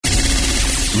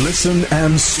Listen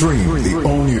and stream the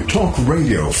all-new Talk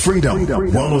Radio Freedom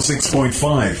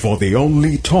 106.5 for the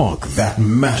only talk that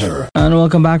matter. And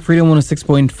welcome back, Freedom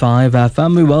 106.5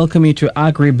 FM. We welcome you to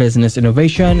Agribusiness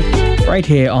Innovation right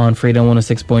here on Freedom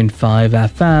 106.5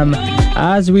 FM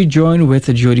as we join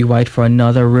with Jody White for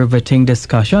another riveting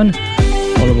discussion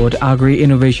all about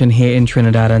agri-innovation here in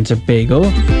Trinidad and Tobago.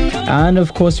 And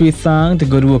of course, we thank the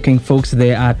good working folks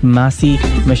there at Massey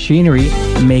Machinery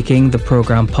making the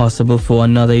program possible for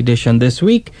another edition this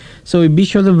week. So be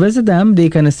sure to visit them. They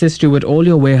can assist you with all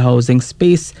your warehousing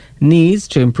space needs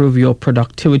to improve your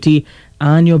productivity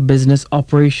and your business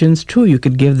operations too. You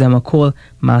could give them a call,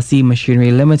 Massey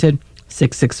Machinery Limited,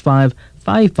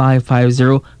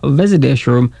 665-5550, or visit their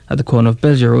showroom at the corner of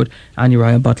Bilger Road and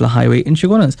Uriah Butler Highway in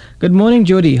Chaguanas. Good morning,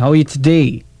 Jody. How are you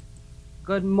today?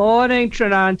 Good morning,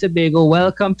 Trinidad and Tobago.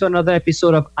 Welcome to another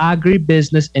episode of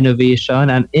Agribusiness Innovation.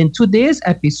 And in today's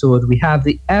episode, we have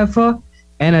the ever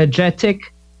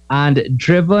energetic and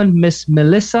driven Miss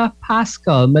Melissa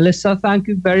Pascal. Melissa, thank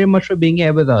you very much for being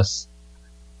here with us.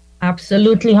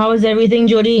 Absolutely. How is everything,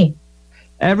 Jody?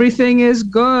 Everything is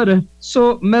good.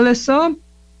 So Melissa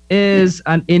is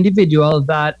an individual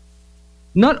that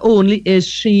not only is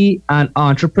she an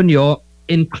entrepreneur,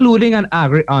 including an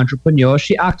agri-entrepreneur,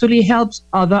 she actually helps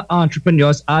other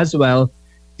entrepreneurs as well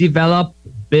develop,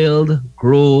 build,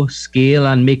 grow, scale,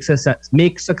 and make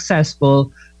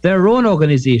successful their own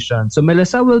organization. So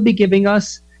Melissa will be giving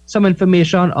us some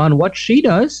information on what she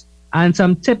does and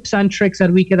some tips and tricks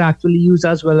that we can actually use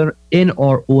as well in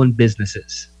our own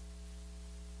businesses.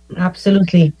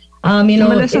 Absolutely.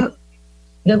 Melissa,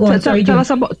 tell us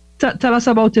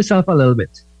about yourself a little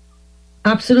bit.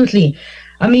 Absolutely.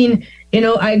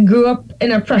 I grew up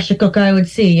in a pressure cooker, I would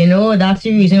say. That's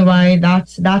the reason why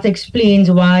that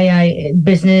explains why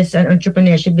business and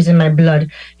entrepreneurship is in my blood.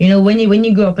 When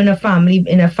you grow up in a family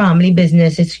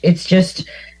business,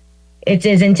 it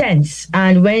is intense.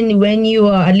 And when you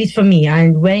are, at least for me,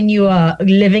 and when you are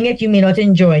living it, you may not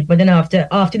enjoy it. But then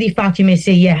after the fact, you may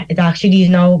say, yeah, it actually is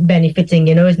now benefiting,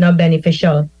 it's now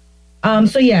beneficial.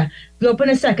 Grew up in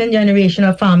a second generation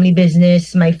of family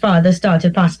business. My father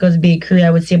started Pascal's Bakery,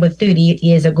 I would say about 38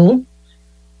 years ago.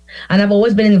 And I've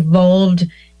always been involved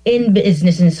in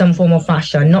business in some form or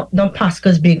fashion, not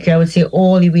Pascal's Bakery, I would say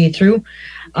all the way through.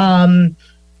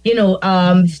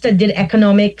 Studied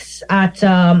economics at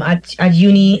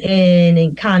uni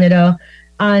in Canada.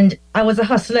 And I was a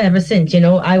hustler ever since,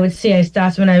 I would say I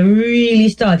started when I really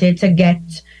started to get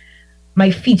my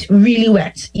feet really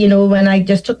wet, when I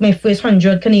just took my first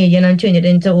 100 Canadian and turned it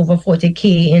into over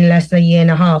 40K in less than a year and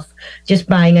a half, just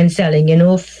buying and selling,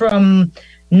 from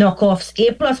knockoffs,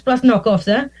 A++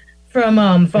 knockoffs, from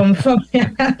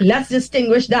let's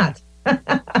distinguish that.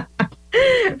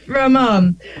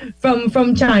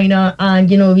 from China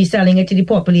and, reselling it to the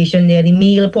population there, the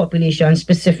male population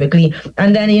specifically.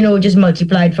 And then, just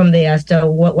multiplied from there as to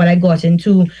what I got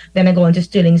into. Then I got into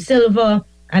sterling silver.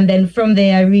 And then from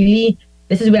there,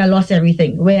 this is where I lost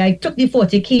everything, where I took the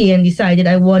 40K and decided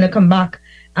I want to come back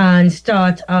and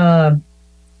start a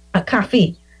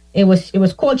cafe. It was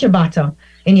called Ciabatta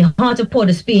in the heart of Port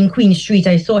of Spain, Queen Street.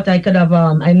 I thought I could have,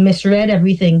 I misread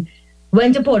everything.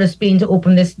 Went to Port of Spain to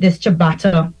open this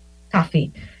Ciabatta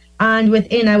cafe. And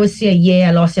within, I would say, a year,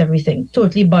 I lost everything.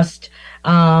 Totally bust, but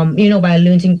I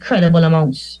learned incredible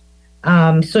amounts.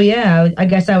 I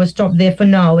guess I will stop there for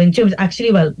now. In terms,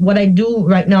 what I do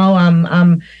right now,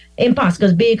 I'm in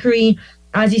Pascal's Bakery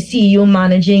as the CEO,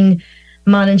 managing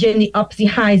the ups, the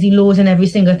highs, the lows, and every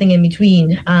single thing in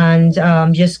between. And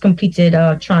just completed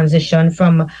a transition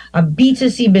from a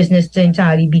B2C business to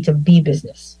entirely B2B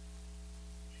business.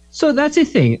 So that's the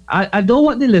thing. I don't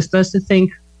want the listeners to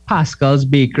think Pascal's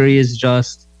Bakery is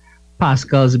just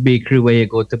Pascal's Bakery where you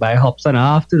go to buy hops in the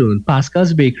afternoon.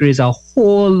 Pascal's Bakery is a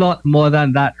whole lot more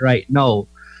than that right now.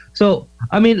 So,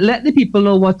 let the people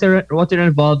know what they're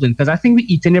involved in, because I think we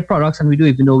eat in your products and we don't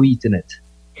even know we eat in it.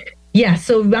 Yeah,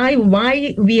 so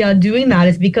why we are doing that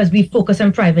is because we focus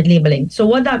on private labeling. So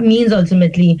what that means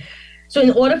ultimately, so in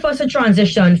order for us to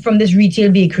transition from this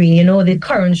retail bakery, the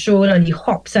current show and the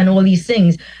hops and all these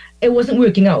things, it wasn't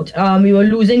working out. We were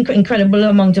losing incredible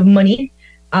amount of money.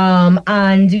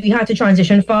 And we had to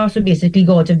transition fast, so basically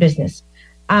go out of business.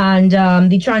 And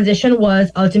the transition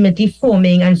was ultimately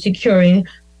forming and securing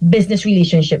business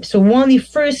relationships. So one of the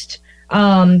first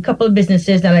couple of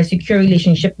businesses that I secured a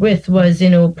relationship with was,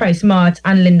 PriceSmart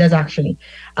and Linda's actually.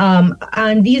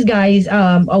 And these guys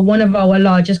are one of our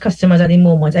largest customers at the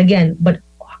moment, again, but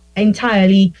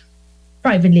entirely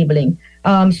private labeling.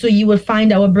 So you will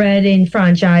find our bread in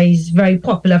franchise, very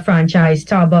popular franchise,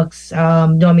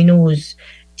 Starbucks, Domino's,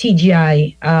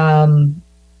 TGI,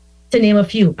 to name a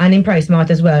few, and in PriceSmart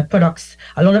as well. Products,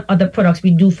 a lot of other products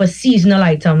we do for seasonal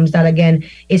items that again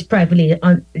is private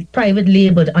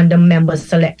labeled under Members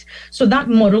Select. So that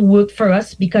model worked for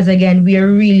us because again we are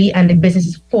really, and the business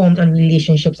is formed on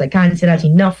relationships. I can't say that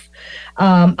enough.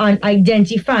 And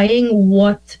identifying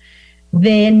what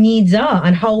their needs are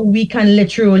and how we can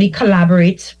literally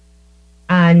collaborate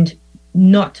and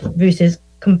not versus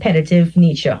competitive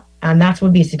nature. And that's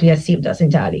what basically has saved us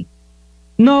entirely.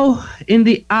 Now, in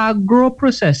the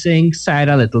agro-processing side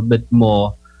a little bit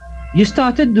more, you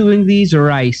started doing these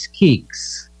rice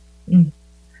cakes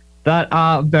that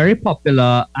are very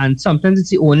popular, and sometimes it's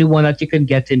the only one that you can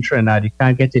get in Trinidad. You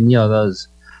can't get any others.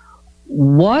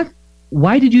 Why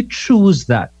did you choose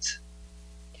that?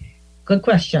 Good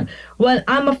question. Well,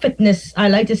 I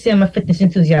like to say I'm a fitness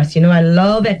enthusiast. I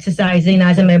love exercising,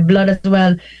 as in my blood as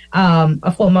well.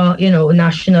 A former,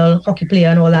 national hockey player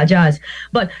and all that jazz.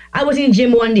 But I was in the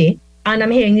gym one day and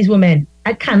I'm hearing these women,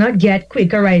 I cannot get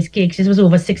Quaker rice cakes. This was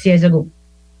over 6 years ago.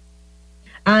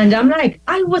 And I'm like,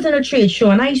 I was at a trade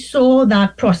show and I saw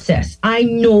that process. I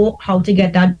know how to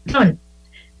get that done.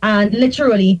 And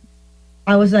literally,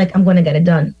 I was like, I'm going to get it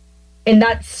done. In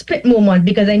that split moment,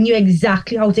 because I knew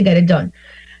exactly how to get it done.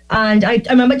 And I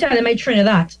remember telling my trainer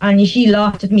that, and she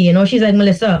laughed at me, she's like,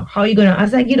 Melissa, how are you gonna? I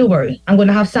was like, you don't worry, I'm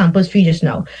gonna have samples for you just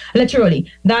now.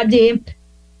 Literally, that day,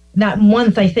 that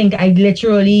month, I think I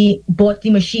literally bought the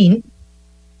machine.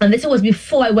 And this was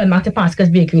before I went back to Pasca's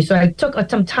Bakery. So I took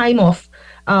some time off,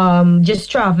 just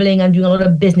traveling and doing a lot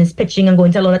of business pitching and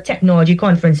going to a lot of technology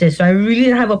conferences. So I really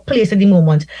didn't have a place at the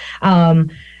moment.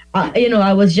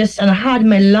 I was just, and I had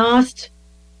my last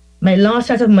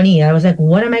set of money. I was like,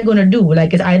 what am I going to do?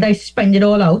 Like, it's either I spend it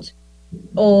all out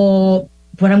or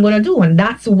what I'm going to do. And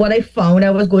that's what I found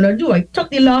I was going to do. I took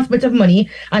the last bit of money,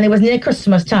 and it was near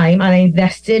Christmas time, and I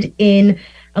invested in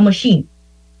a machine,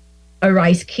 a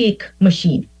rice cake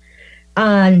machine.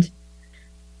 And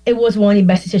it was one of the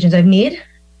best decisions I've made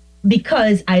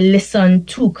because I listened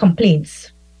to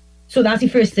complaints. So that's the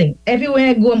first thing. Everywhere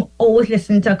I go, I'm always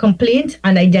listening to a complaint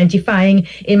and identifying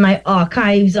in my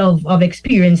archives of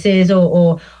experiences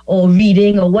or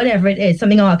reading or whatever it is,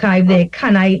 something archived there.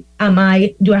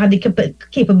 Do I have the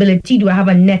capability? Do I have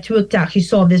a network to actually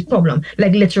solve this problem?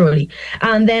 Like literally.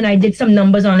 And then I did some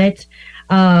numbers on it.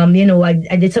 I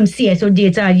did some CSO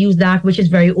data. I used that, which is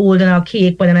very old and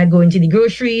archaic, but then I go into the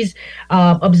groceries,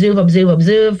 observe.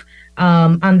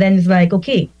 And then it's like,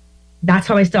 okay, that's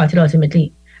how I started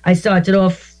ultimately. I started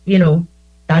off,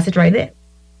 that's it right there.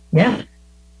 Yeah.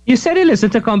 You said you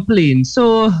listen to complaints.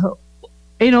 So,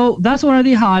 that's one of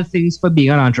the hard things for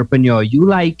being an entrepreneur. You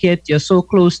like it. You're so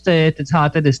close to it. It's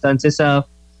hard to distance yourself.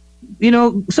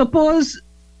 Suppose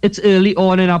it's early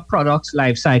on in our product's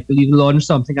life cycle. You've launched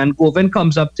something and Govind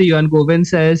comes up to you and Govind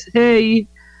says, hey,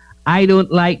 I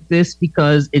don't like this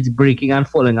because it's breaking and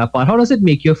falling apart. How does it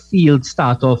make you feel to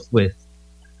start off with?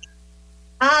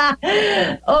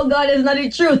 Oh God, it's not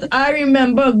the truth. I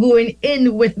remember going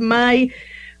in with my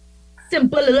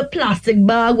simple little plastic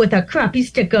bag with a crappy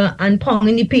sticker and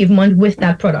pounding the pavement with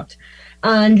that product.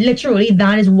 And literally,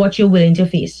 that is what you're willing to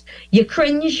face. You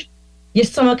cringe, your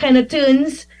stomach kind of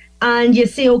turns, and you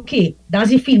say, okay,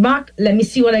 that's your feedback. Let me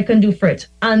see what I can do for it.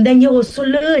 And then you also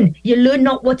learn. You learn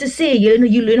not what to say.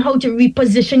 You learn how to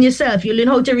reposition yourself. You learn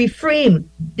how to reframe,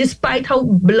 despite how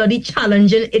bloody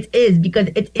challenging it is, because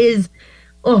it is.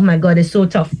 Oh my God, it's so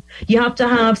tough. You have to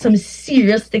have some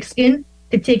serious thick skin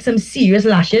to take some serious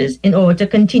lashes in order to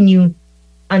continue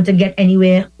and to get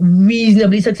anywhere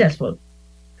reasonably successful.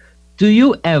 Do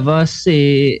you ever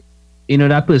say,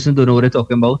 that person don't know what they're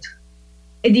talking about?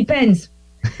 It depends.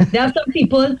 There are some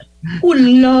people who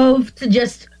love to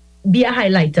just be a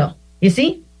highlighter, you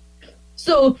see?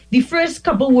 So the first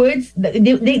couple words,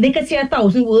 they can say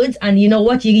 1,000 words, and you know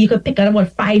what? You could pick out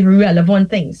about 5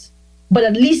 relevant things. But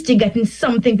at least you're getting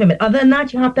something from it. Other than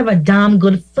that, you have to have a damn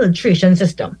good filtration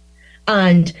system.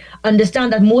 And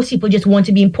understand that most people just want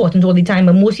to be important all the time.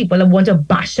 And most people want to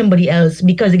bash somebody else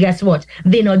because guess what?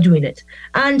 They're not doing it.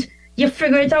 And you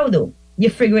figure it out, though. You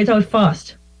figure it out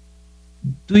fast.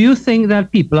 Do you think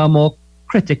that people are more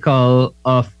critical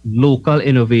of local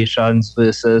innovations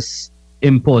versus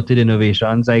imported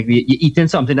innovations? Like you're eating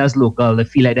something that's local, they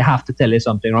feel like they have to tell you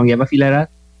something wrong. You ever feel like that?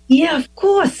 Yeah, of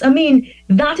course. I mean,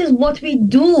 that is what we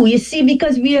do. You see,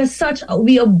 because we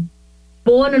are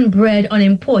born and bred on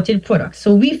imported products.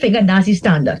 So we figure that's the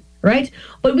standard, right?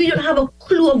 But we don't have a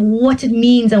clue of what it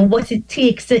means and what it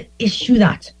takes to issue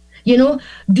that.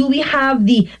 Do we have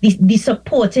the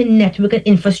supporting network and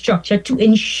infrastructure to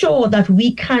ensure that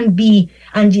we can be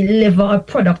and deliver a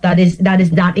product that is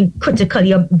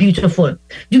critically beautiful?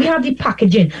 Do we have the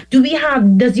packaging? Do we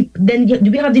have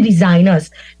do we have the designers?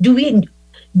 Do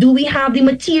we have the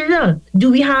material?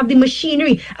 Do we have the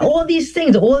machinery? All these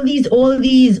things, all these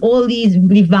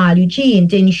the value chain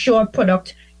to ensure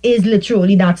product is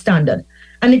literally that standard.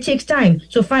 And it takes time.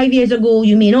 So 5 years ago,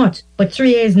 you may not, but 3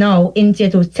 years now into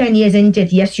it, or 10 years into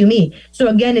it, yes, you may. So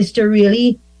again, it's to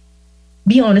really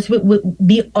be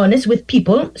honest with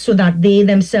people so that they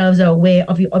themselves are aware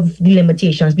of the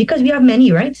limitations. Because we have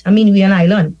many, right? I mean, we're an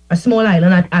island, a small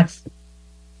island at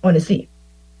honestly.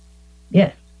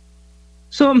 Yeah.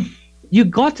 So you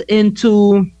got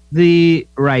into the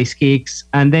rice cakes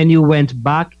and then you went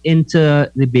back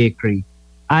into the bakery.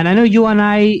 And I know you and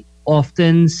I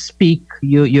often speak,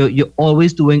 you're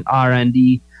always doing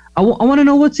R&D. I want to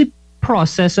know, what's the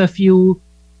process of you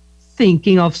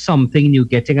thinking of something new,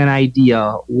 getting an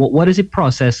idea? What is the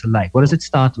process like? What does it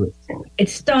start with? It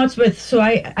starts with, so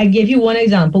I gave you one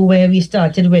example where we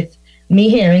started with me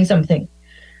hearing something.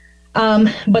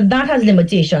 But that has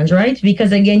limitations, right?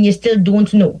 Because again, you still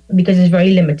don't know because it's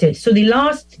very limited. So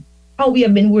how we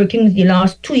have been working the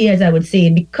last 2 years, I would say,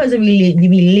 because of the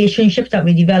relationships that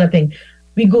we're developing,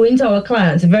 we go into our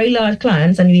clients, very large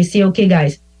clients, and we say, okay,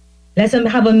 guys, let's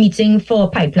have a meeting for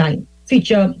pipeline,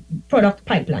 future product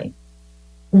pipeline.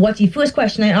 What the first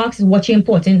question I ask is, what's your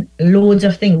important? Loads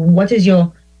of things. What is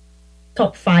your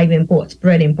top 5 imports,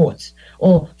 bread imports,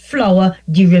 or flour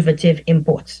derivative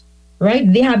imports,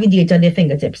 right? They have the data at their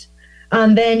fingertips.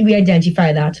 And then we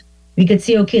identify that. We could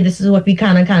say, okay, this is what we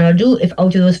can and cannot do. If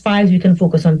out of those 5, we can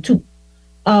focus on 2.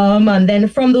 And then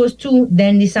from those 2,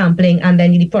 then the sampling and then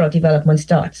the product development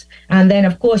starts. And then,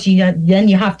 of course, you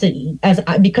have to,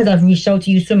 because I've reached out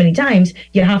to you so many times,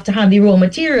 you have to have the raw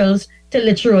materials to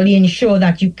literally ensure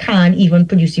that you can even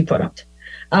produce the product.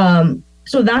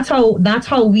 So that's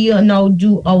how we now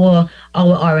do our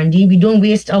R&D. We don't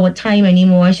waste our time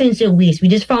anymore. I shouldn't say waste. We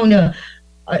just found a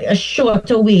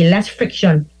shorter way, less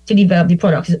friction to develop the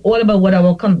products. It's all about what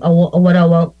our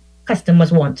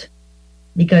customers want,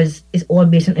 because it's all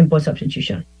based on import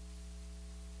substitution.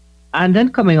 And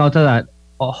then coming out of that,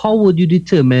 how would you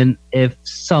determine if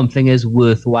something is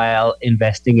worthwhile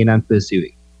investing in and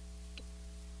pursuing?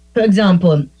 For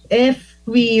example, if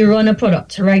we run a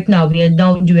product right now, we are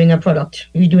now doing a product.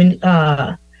 We're doing,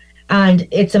 and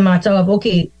it's a matter of,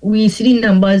 okay, we see the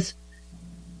numbers.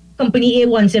 Company A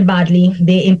wants it badly.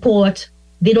 They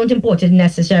don't import it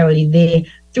necessarily. They,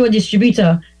 through a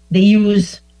distributor, they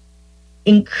use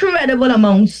incredible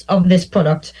amounts of this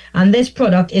product, and this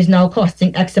product is now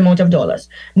costing X amount of dollars.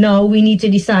 Now we need to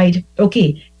decide,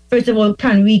 okay, first of all,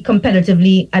 can we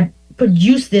competitively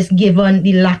produce this given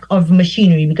the lack of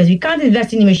machinery? Because we can't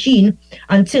invest in the machine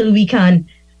until we have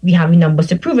the numbers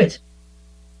to prove it.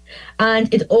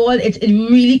 And it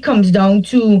really comes down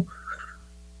to,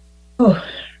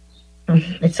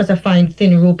 it's such a fine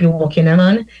thin rope you're walking,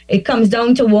 man. It comes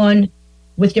down to, one,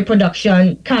 with your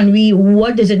production,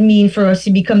 what does it mean for us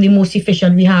to become the most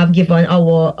efficient we have given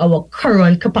our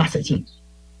current capacity?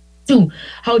 2,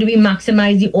 how do we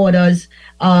maximize the orders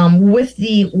with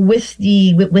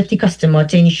the customer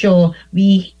to ensure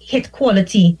we hit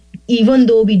quality, even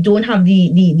though we don't have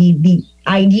the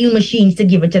ideal machines to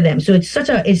give it to them? So it's such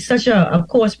a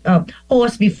horse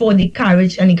before the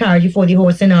carriage and the carriage before the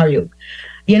horse scenario.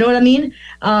 You know what I mean?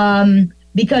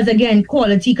 Because again,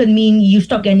 quality could mean you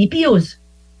stop getting POs,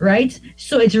 right?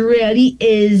 So it really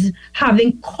is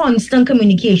having constant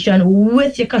communication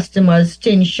with your customers to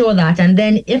ensure that. And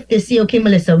then if they say, okay,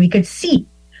 Melissa, we could see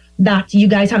that you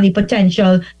guys have the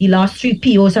potential. The last 3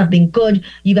 POs have been good.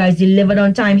 You guys delivered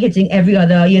on time, hitting every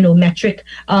other, metric.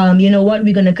 You know what?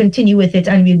 We're going to continue with it,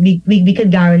 and we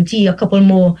could guarantee a couple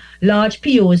more large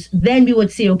POs. Then we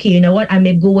would say, okay, you know what? I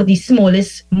may go with the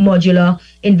smallest modular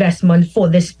investment for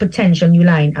this potential new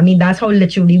line. I mean, that's how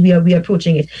literally we are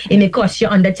approaching it. It may cost you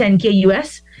under $10K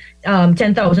US.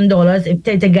 $10,000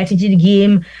 to get into the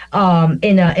game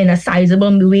in a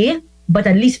sizable way, but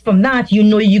at least from that,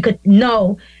 you could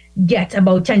now get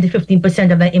about 10 to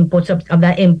 15% of the imports of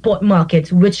that import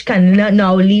market, which can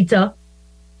now lead to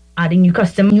adding new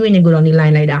customers when you go down the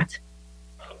line like that.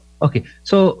 Okay,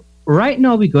 so right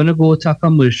now we're going to go to a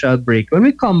commercial break. When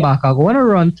we come back, I want to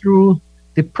run through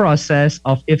the process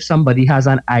of if somebody has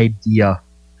an idea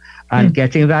and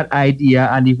getting that idea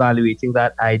and evaluating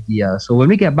that idea. So when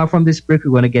we get back from this break,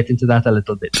 we're going to get into that a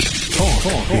little bit.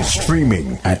 Talk is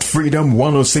streaming at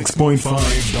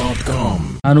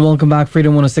freedom106.5.com. And welcome back,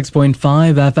 Freedom 106.5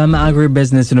 FM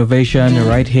Agribusiness Innovation,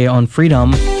 right here on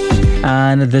Freedom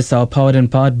And this are powered in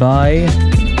part by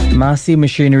Massey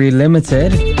Machinery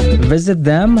Limited. Visit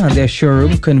them and their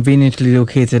showroom, conveniently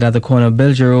located at the corner of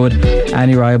Bilger Road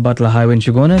and Uriah Butler Highway in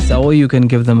Chaguanas, or you can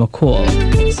give them a call,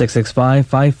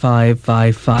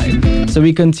 665-5555. So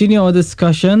we continue our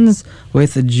discussions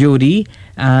with Jody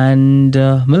and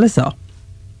Melissa.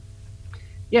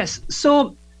 Yes,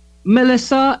 so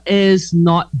Melissa is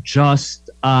not just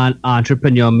an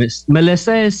entrepreneur.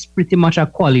 Melissa is pretty much a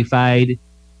qualified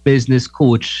business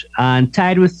coach, and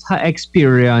tied with her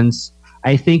experience,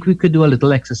 I think we could do a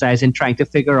little exercise in trying to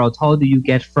figure out how do you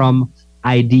get from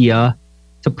idea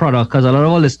to product, because a lot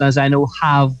of our listeners I know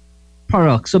have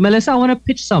products. So Melissa, I want to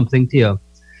pitch something to you.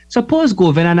 Suppose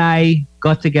Govin and I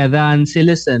got together and say,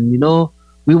 listen, we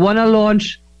want to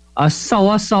launch a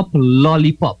soursop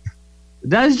lollipop.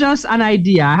 That's just an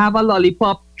idea. I have a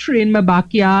lollipop tree in my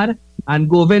backyard, and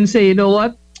Govin say, you know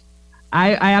what?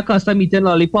 I accustomed eating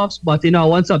lollipops, but I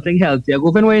want something healthier.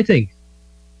 Govin, what do you think?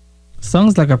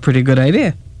 Sounds like a pretty good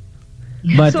idea.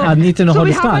 But I need to know how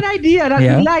to start. So we have an idea that we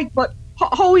like, but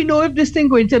how we know if this thing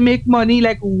going to make money?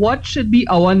 Like, what should be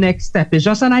our next step? It's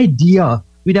just an idea.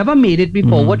 We never made it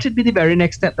before. What should be the very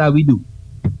next step that we do?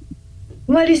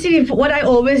 Well, you see, what I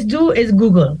always do is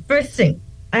Google. First thing,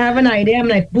 I have an idea. I'm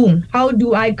like, boom, how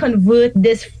do I convert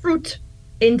this fruit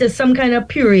into some kind of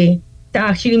puree to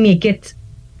actually make it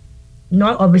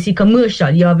not obviously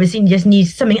commercial? You obviously just need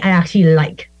something I actually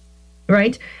like,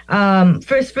 right?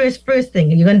 First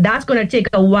thing, that's going to take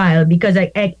a while, because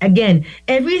again,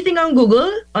 everything on Google,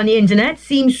 on the internet,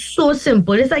 seems so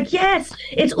simple. It's like, yes,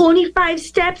 it's only 5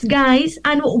 steps, guys,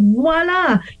 and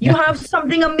voila, you have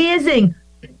something amazing.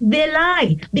 They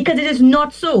lie, because it is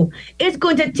not so. It's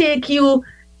going to take you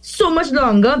so much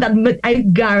longer that I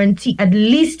guarantee at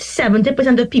least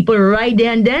 70% of people right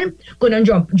there and then going to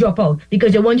drop out,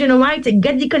 because they want to know why, to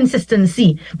get the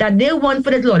consistency that they want for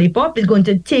this lollipop is going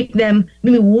to take them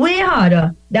maybe way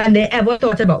harder than they ever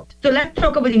thought about. So let's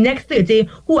talk about the next 30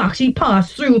 who actually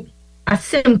pass through a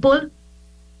simple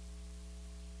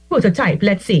prototype,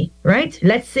 let's say, right?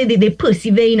 Let's say that they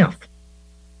persevere enough.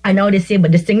 And now they say,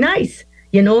 but this thing nice.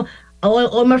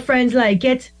 All my friends like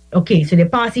it. Okay, so they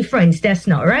pass the friends test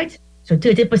now, right? So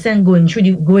 30% going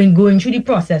through the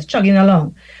process, chugging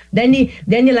along. Then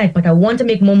you're like, but I want to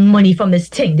make more money from this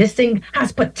thing. This thing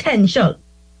has potential.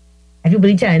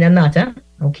 Everybody telling them that, huh?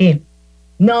 Okay.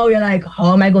 Now you're like,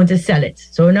 how am I going to sell it?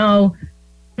 So now,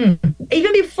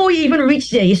 even before you even reach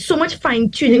there, there's so much fine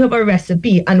tuning of a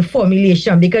recipe and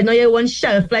formulation, because now you want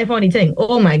shelf life on the thing.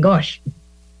 Oh my gosh.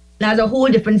 That's a whole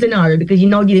different scenario, because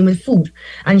you're now dealing with food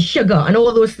and sugar and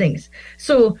all those things.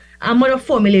 So I'm not a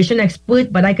formulation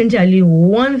expert, but I can tell you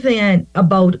one thing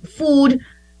about food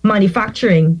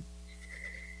manufacturing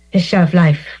is shelf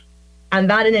life. And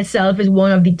that in itself is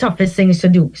one of the toughest things to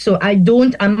do. So I'm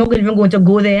not even going to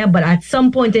go there, but at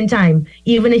some point in time,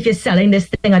 even if you're selling this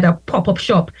thing at a pop-up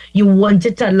shop, you want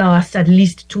it to last at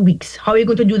least 2 weeks. How are you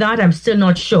going to do that? I'm still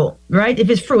not sure, right? If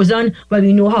it's frozen, well,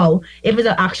 we know how. If it's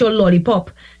an actual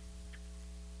lollipop,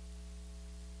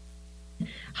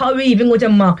 how are you even going to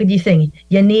market the thing?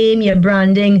 Your name, your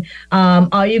branding.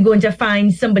 Are you going to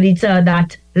find somebody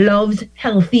that loves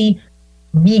healthy,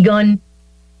 vegan,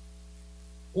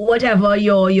 whatever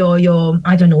your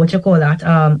I don't know what you call that,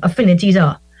 affinities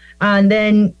are? And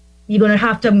then you're going to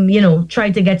have to,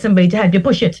 try to get somebody to help you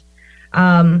push it.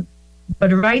 But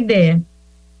right there,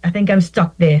 I think I'm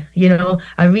stuck there.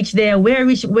 I reached there. Where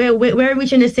I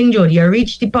reaching this thing, Jody? I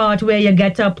reached the part where you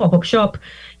get a pop-up shop.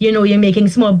 You're making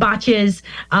small batches.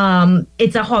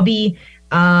 It's a hobby.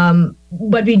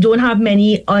 But we don't have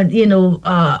many,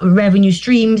 revenue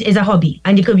streams. It's a hobby.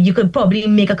 And you could probably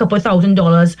make a couple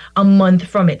 $1,000s a month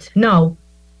from it. Now,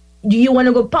 do you want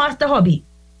to go past the hobby?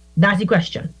 That's the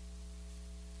question.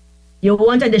 You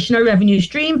want additional revenue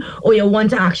stream, or you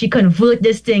want to actually convert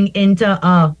this thing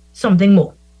into something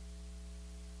more?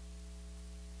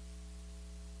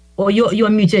 Or you're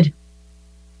muted.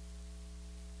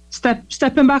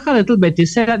 Stepping back a little bit, you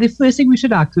said that the first thing we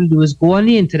should actually do is go on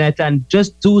the internet and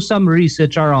just do some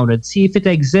research around it. See if it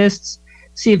exists.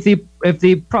 See if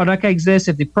the product exists,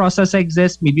 if the process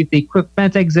exists, maybe if the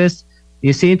equipment exists.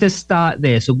 You're saying to start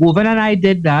there. So Govin and I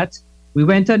did that. We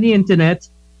went on the internet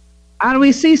and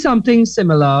we see something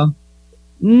similar.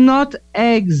 Not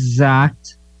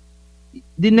exact.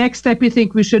 The next step you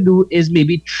think we should do is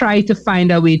maybe try to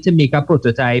find a way to make a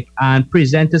prototype and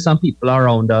present to some people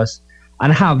around us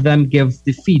and have them give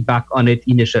the feedback on it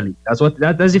initially. That's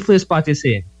the first part you're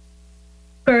saying.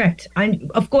 Correct. And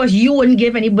of course, you wouldn't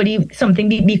give anybody something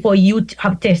before you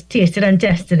have tasted and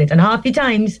tested it. And half the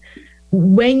times,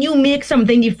 when you make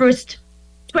something the first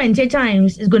 20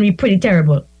 times, it's going to be pretty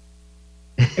terrible.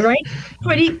 right?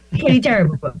 Pretty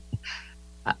terrible.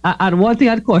 And one thing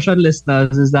I'd caution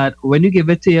listeners is that when you give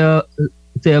it to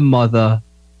your mother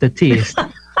to taste,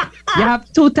 you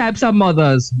have two types of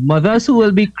mothers. Mothers who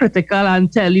will be critical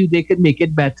and tell you they could make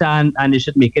it better and they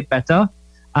should make it better.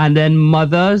 And then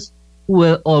mothers who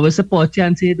will always support you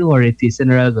and say, don't worry, it's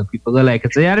real good. People will like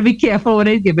it. So you have to be careful when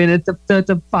you're giving it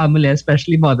to family,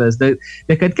 especially mothers. They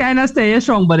could kind of stay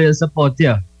strong, but they'll support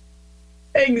you.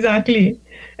 Exactly.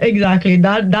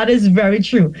 That is very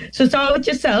true. So start with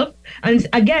yourself, and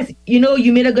I guess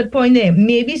you made a good point there.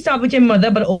 Maybe start with your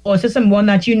mother, but also someone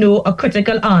that a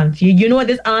critical aunt. You know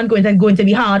this aunt going to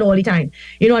be hard all the time.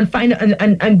 And find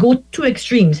and go to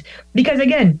extremes, because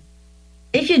again,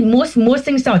 if you most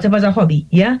things start up as a hobby,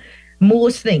 yeah.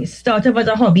 Most things start up as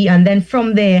a hobby, and then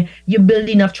from there you build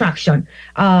enough traction.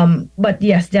 But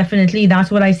yes, definitely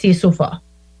that's what I say so far.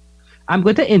 I'm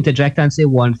going to interject and say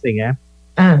one thing,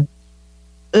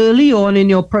 early on in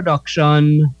your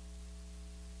production,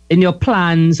 in your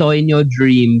plans or in your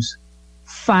dreams,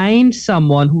 find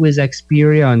someone who is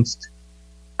experienced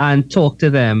and talk to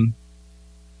them.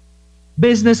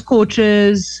 Business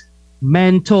coaches,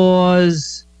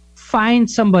 mentors, find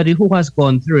somebody who has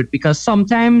gone through it, because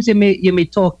sometimes you may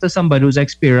talk to somebody who's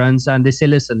experienced and they say,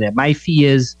 listen, my fee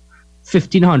is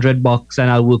 $1,500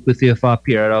 and I'll work with you for a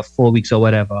period of 4 weeks or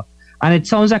whatever. And it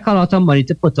sounds like a lot of money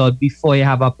to put out before you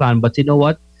have a plan. But you know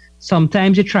what?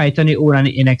 Sometimes you try it on your own and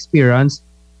inexperienced,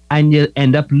 and you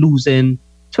end up losing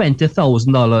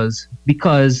 $20,000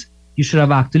 because you should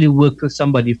have actually worked with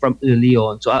somebody from early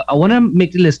on. So I want to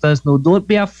make the listeners know, don't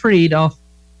be afraid of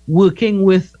working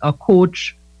with a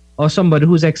coach or somebody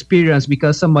who's experienced,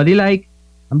 because somebody like,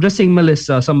 I'm just saying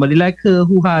Melissa, somebody like her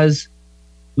who has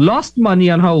lost money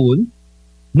on her own,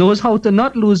 knows how to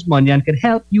not lose money and can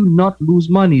help you not lose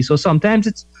money. So sometimes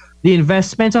it's the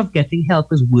investment of getting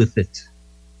help is worth it.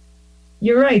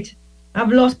 You're right.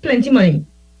 I've lost plenty of money,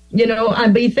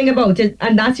 but you think about it,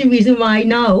 and that's the reason why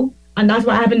now, and that's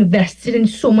why I've invested in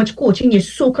so much coaching. You're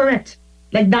so correct.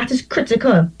 Like, that is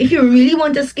critical. If you really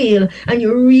want to scale and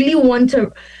you really want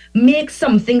to make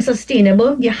something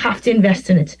sustainable, you have to invest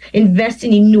in it. Invest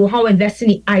in the know-how, invest in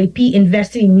the IP,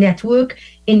 invest in the network,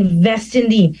 invest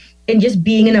in just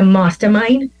being in a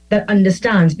mastermind that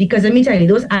understands. Because let me tell you,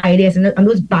 those ideas and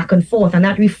those back and forth and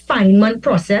that refinement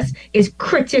process is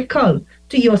critical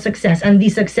to your success and the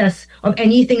success of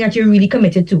anything that you're really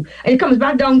committed to. And it comes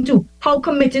back down to, how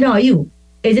committed are you?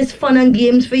 Is this fun and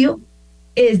games for you?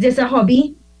 Is this a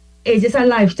hobby? Is this a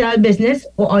lifestyle business?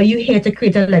 Or are you here to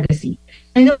create a legacy?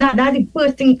 I know that's the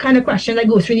first thing kind of question that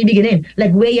goes through in the beginning.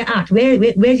 Like, where you're at,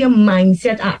 where's your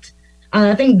mindset at? And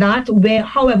I think that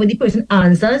however the person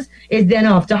answers is then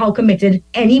after how committed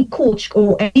any coach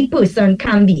or any person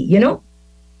can be,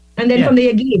 And then from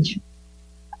there, gauge.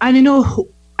 And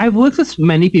I've worked with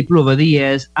many people over the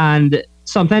years, and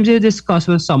sometimes you discuss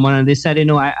with someone and they said,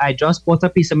 I just bought a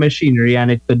piece of machinery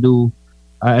and it could do,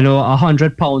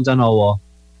 100 pounds an hour.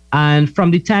 And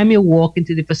from the time you walk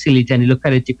into the facility and you look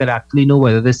at it, you could actually know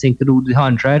whether this thing could do the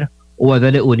 100 or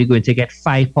whether they're only going to get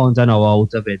 5 pounds an hour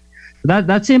out of it.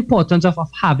 That's the importance of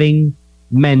having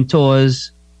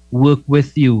mentors work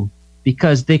with you,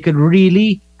 because they could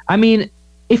really,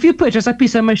 if you purchase a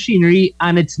piece of machinery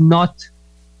and it's not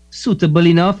suitable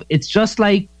enough, it's just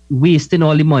like wasting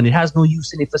all the money. It has no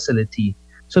use in the facility.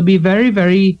 So be very,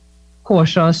 very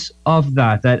cautious of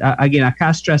that. Again, I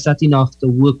can't stress that enough, to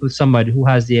work with somebody who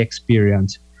has the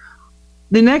experience.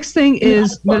 The next thing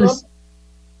is,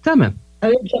 tell me.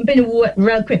 I'll jump in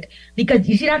real quick, because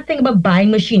you see that thing about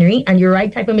buying machinery, and your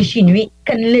right type of machinery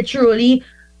can literally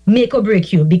make or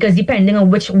break you, because depending on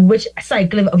which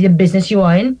cycle of your business you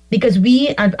are in. Because we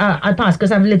at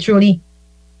Pascals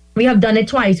we have done it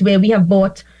twice, where we have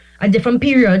bought at different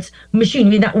periods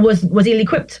machinery that was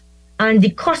ill-equipped, and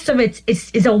the cost of it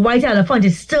is a white elephant.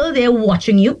 It's still there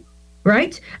watching you,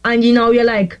 right? And you're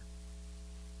like,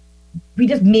 we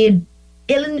just made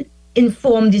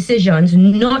ill-informed decisions,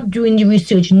 not doing the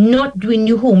research, not doing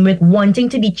the homework, wanting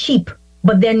to be cheap,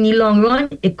 but then in the long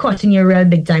run, it costing you real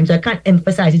big time. So I can't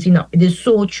emphasize it enough. It is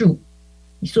so true.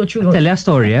 It's so true. I'll tell you a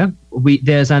story. Yeah,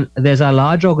 there's a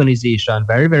large organization,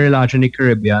 very, very large in the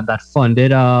Caribbean, that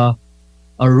funded a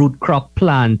root crop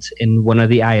plant in one of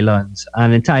the islands,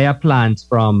 an entire plant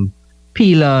from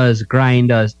peelers,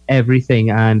 grinders, everything,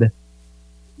 and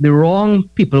the wrong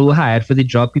people who hired for the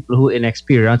job, people who are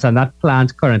inexperienced, and that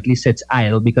plant currently sits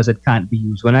idle because it can't be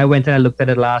used. When I went and I looked at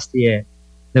it last year,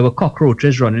 there were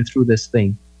cockroaches running through this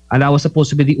thing, and I was supposed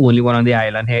to be the only one on the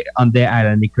island here, on their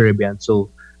island in the Caribbean. So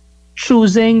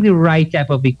choosing the right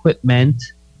type of equipment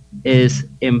is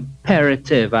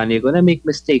imperative, and you're going to make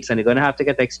mistakes and you're going to have to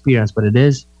get experience, but it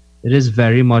is It is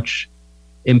very much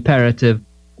imperative.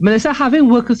 Melissa, having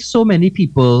worked with so many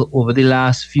people over the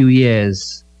last few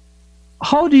years,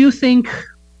 how do you think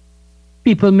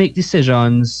people make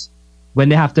decisions when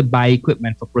they have to buy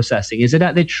equipment for processing? Is it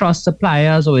that they trust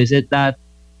suppliers, or is it that,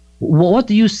 what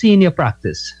do you see in your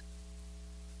practice?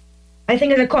 I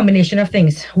think it's a combination of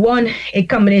things. One, a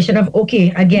combination of,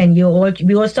 okay, again, we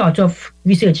all start off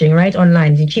researching, right,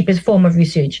 online, the cheapest form of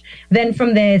research. Then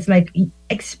from there, it's like,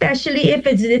 especially if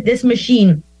it's this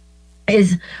machine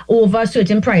is over a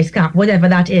certain price cap, whatever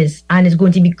that is, and it's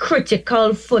going to be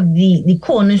critical for the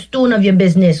cornerstone of your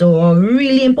business or a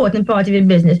really important part of your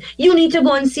business, you need to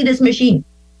go and see this machine.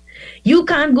 You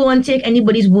can't go and take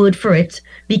anybody's word for it,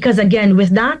 because again,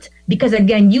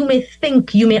 you may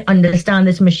think you may understand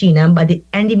this machine, and by the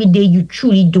end of the day, you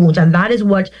truly don't. And that is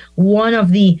what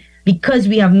because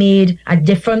we have made at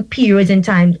different periods in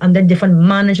time under different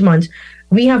management,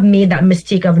 we have made that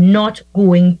mistake of not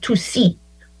going to see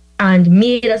and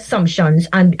made assumptions.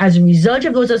 And as a result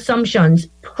of those assumptions,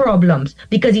 problems,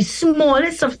 because the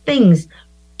smallest of things,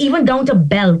 even down to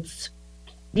belts,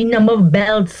 the number of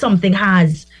belts something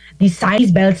has, the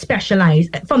size belt specialized,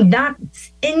 from that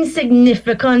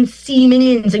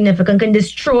seemingly insignificant, can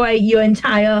destroy your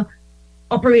entire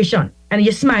operation. And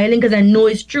you're smiling because I know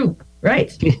it's true,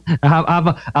 right?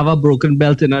 I have a broken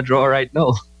belt in a drawer right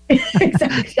now.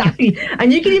 Exactly.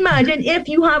 And you can imagine if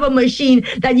you have a machine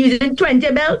that uses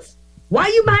 20 belts, why are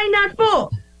you buying that for?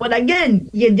 But again,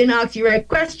 you didn't ask the right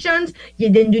questions, you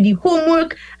didn't do the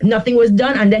homework, nothing was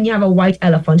done, and then you have a white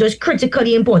elephant. So it's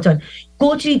critically important.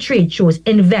 Go to the trade shows,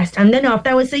 invest, and then after,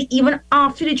 I would say even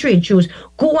after the trade shows,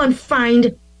 go and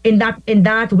find in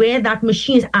that where that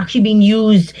machine is actually being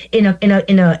used in a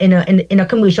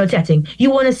commercial setting. You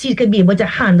want to see it could be able to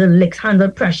handle licks, handle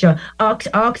pressure.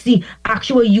 Ask the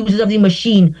actual users of the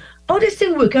machine, how this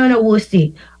thing working on a worst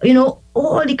day?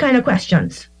 All the kind of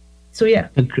questions. So yeah.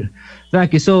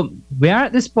 Thank you. So we are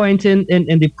at this point in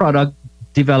the product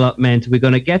development. We're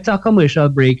going to get to a commercial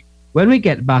break. When we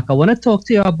get back, I want to talk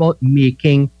to you about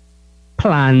making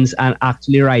plans and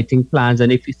actually writing plans,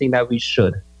 and if you think that we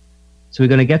should. So we're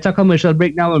going to get to a commercial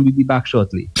break now, and we'll be back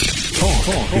shortly.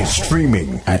 Talk is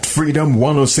streaming at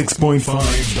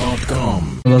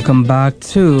freedom106.5.com. Welcome back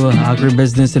to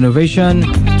Agribusiness Innovation.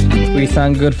 We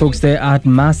thank good folks there at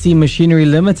Massey Machinery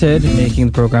Limited making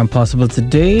the program possible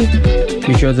today.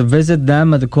 Be sure to visit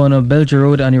them at the corner of Belger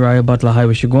Road and Uriah Butler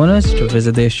Highway, Chaguanas, to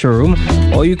visit their showroom,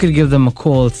 or you could give them a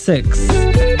call,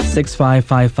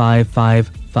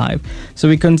 6655555. So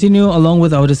we continue along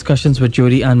with our discussions with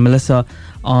Jody and Melissa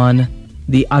on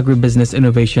the agribusiness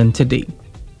innovation today.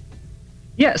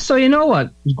 Yeah, so you know what?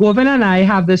 Govin and I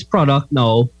have this product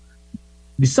now,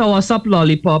 the Soursop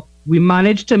Lollipop. We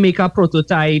managed to make a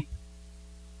prototype.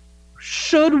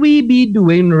 Should we be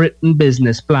doing written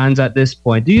business plans at this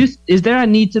point? Is there a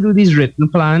need to do these written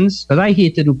plans? Because I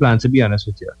hate to do plans, to be honest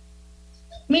with you.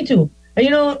 Me too.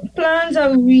 Plans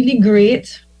are really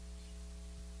great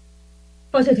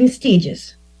for certain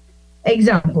stages.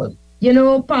 Example,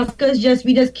 Pascal's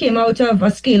we just came out of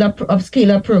a scale up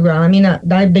program. I mean,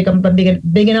 that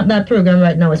bigging up that program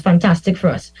right now is fantastic for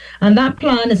us. And that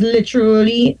plan is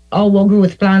literally our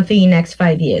growth plan for the next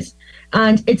 5 years.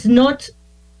 And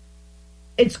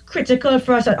it's critical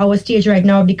for us at our stage right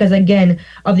now because, again,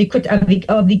 of the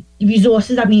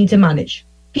resources that we need to manage,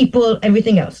 people,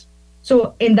 everything else.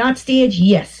 So in that stage,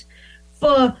 yes.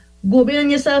 For Gobi and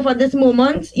yourself at this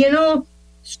moment,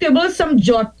 scribble some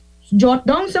jot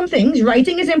down some things.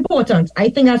 Writing is important. I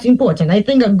think that's important. I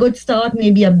think a good start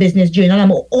may be a business journal.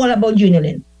 I'm all about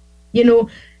journaling.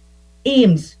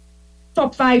 Aims,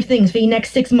 top 5 things for the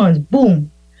next 6 months. Boom.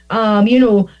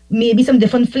 Maybe some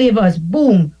different flavors.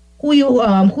 Boom. Who you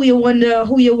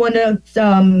wanna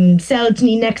sell to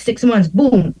the next 6 months.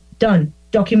 Boom. Done.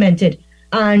 Documented.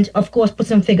 And of course, put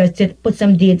some figures, put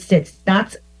some dates.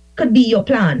 That could be your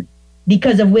plan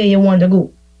because of where you want to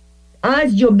go.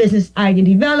 As your business idea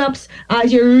develops,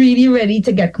 as you're really ready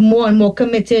to get more and more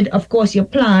committed, of course, your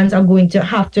plans are going to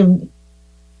have to,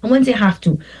 I wouldn't say have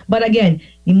to, but again,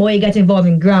 the more you get involved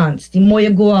in grants, the more you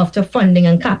go after funding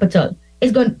and capital,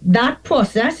 that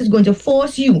process is going to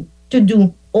force you to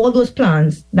do all those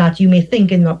plans that you may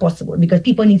think is not possible because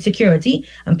people need security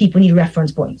and people need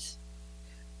reference points.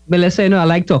 Melissa, I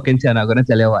like talking to you, and I'm going to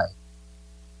tell you why.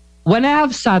 When I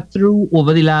have sat through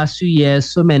over the last few years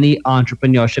so many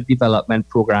entrepreneurship development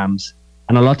programs,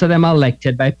 and a lot of them are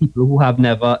elected by people who have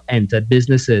never entered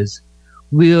businesses,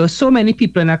 we are so many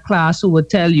people in a class who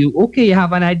would tell you, okay, you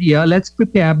have an idea, let's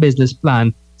prepare a business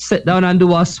plan, sit down and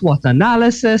do a SWOT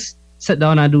analysis, sit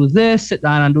down and do this, sit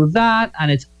down and do that,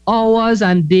 and it's hours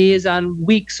and days and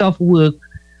weeks of work.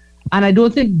 And I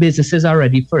don't think businesses are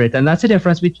ready for it. And that's the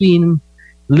difference between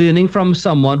learning from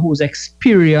someone who's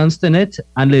experienced in it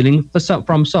and learning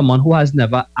from someone who has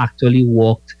never actually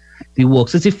walked the walk.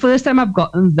 So it's the first time I've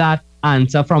gotten that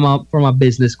answer from a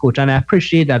business coach, and I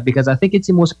appreciate that because I think it's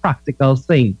the most practical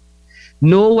thing.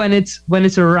 Know when it's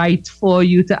right for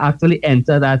you to actually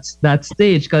enter that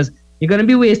stage, because you're going to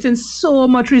be wasting so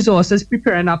much resources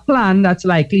preparing a plan that's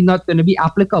likely not going to be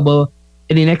applicable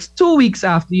in the next 2 weeks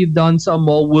after you've done some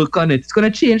more work on it. It's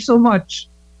going to change so much.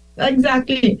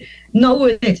 Exactly. Not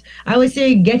worth it. I would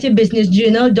say get your business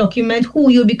journal, document who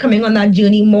you're becoming on that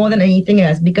journey more than anything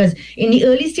else, because in the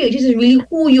early stages is really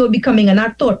who you're becoming, and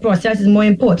that thought process is more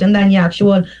important than your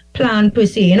actual plan per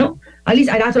se, At least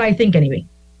that's what I think anyway.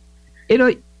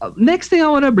 Next thing I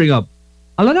want to bring up,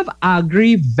 a lot of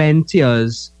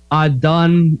agri-ventures are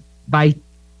done by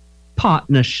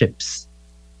partnerships.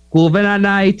 Govind and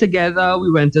I together,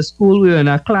 we went to school, we were in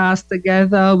a class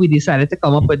together, we decided to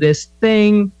come up with this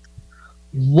thing.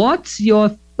 What's your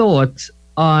thoughts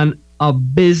on a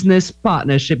business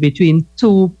partnership between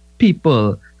two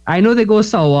people? I know they go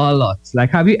sour a lot. Like,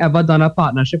 have you ever done a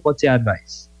partnership? What's your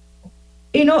advice?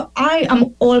 I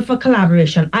am all for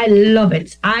collaboration. I love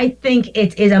it. I think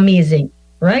it is amazing,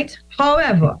 right?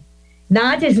 However,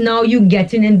 that is now you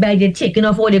getting in bed, you're taking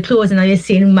off all your clothes and now you're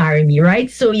saying, marry me, right?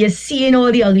 So you're seeing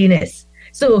all the ugliness.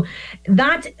 So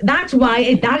that's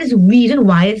why, that is the reason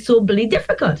why it's so bloody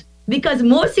difficult. Because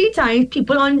most of the time,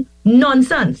 people on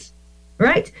nonsense,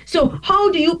 right? So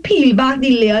how do you peel back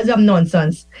the layers of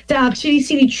nonsense to actually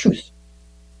see the truth?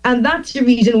 And that's the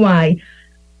reason why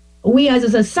we as a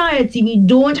society, we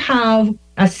don't have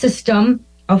a system,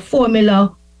 a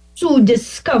formula to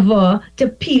discover, to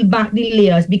peel back the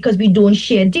layers, because we don't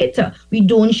share data. We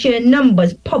don't share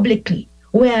numbers publicly.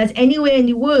 Whereas anywhere in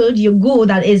the world you go,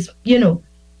 that is,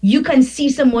 you can see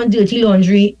someone's dirty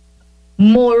laundry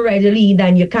more readily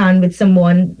than you can with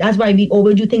someone. That's why we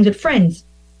always do things with friends.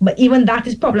 But even that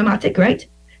is problematic, right?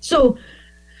 So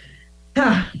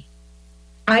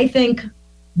I think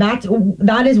that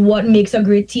is what makes a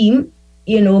great team,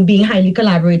 being highly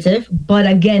collaborative. But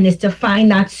again, it's to find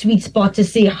that sweet spot to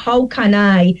say, how can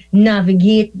I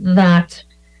navigate that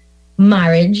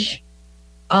marriage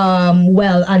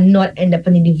well and not end up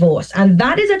in a divorce? And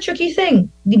that is a tricky thing.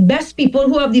 The best people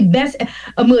who have the best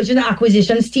merger and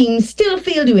acquisitions teams still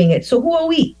fail doing it. So who are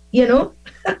we? Who knows?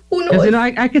 Yes,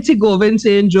 I could see Govind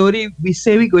saying, Jody, we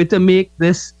say we're going to make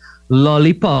this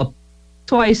lollipop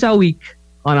twice a week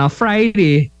on a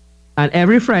Friday, and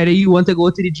every Friday you want to go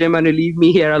to the gym and you leave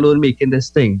me here alone making this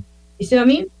thing. You see what I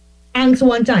mean? Angst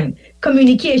one time.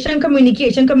 Communication.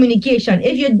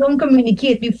 If you don't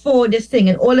communicate before this thing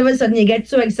and all of a sudden you get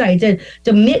so excited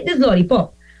to make this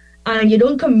lollipop and you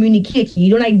don't communicate, you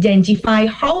don't identify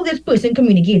how this person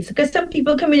communicates, because some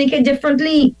people communicate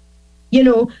differently.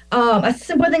 A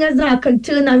simple thing as that can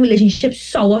turn a relationship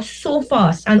sour so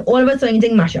fast, and all of a sudden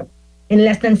things mash up in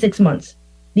less than 6 months.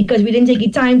 Because we didn't take the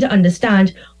time to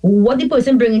understand what the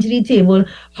person bringing to the table,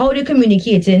 how they're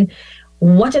communicating,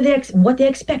 what they're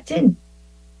expecting.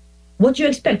 What you're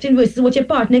expecting versus what your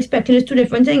partner expecting is two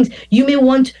different things. You may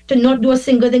want to not do a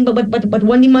single thing, but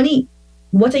want the money.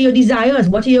 What are your desires?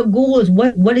 What are your goals?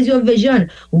 What is your vision?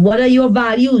 What are your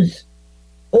values?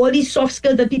 All these soft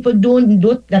skills that people don't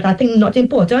do, that I think not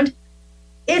important,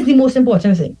 is the most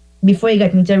important thing before you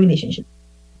get into a relationship.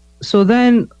 So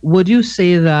then, would you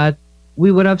say that we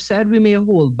would have said we may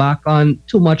hold back on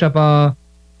too much of a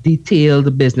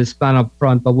detailed business plan up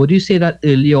front, but would you say that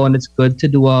early on it's good to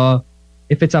do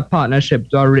if it's a partnership,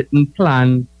 do a written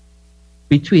plan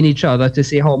between each other to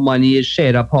see how money is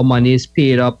shared up, how money is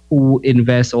paid up, who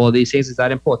invests, all these things? Is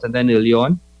that important then early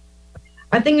on?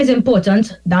 I think it's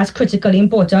important. That's critically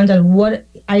important. And what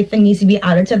I think needs to be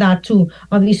added to that too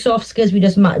are the soft skills we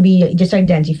just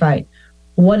identified.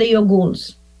 What are your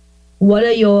goals? What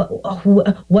are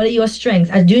your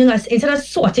strengths? Instead of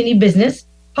sorting the business,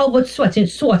 how about sorting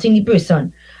the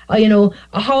person?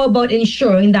 How about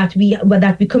ensuring that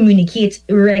we communicate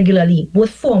regularly, both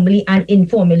formally and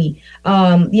informally?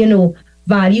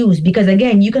 Values, because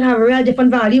again, you can have real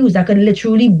different values that could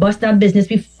literally bust that business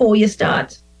before you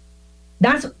start.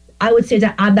 That's, I would say,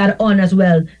 to add that on as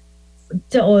well,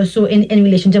 to also in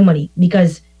relation to money,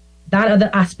 because that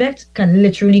other aspect can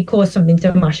literally cause something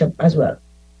to mash up as well.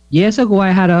 Years ago,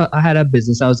 I had a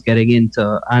business I was getting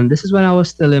into, and this is when I was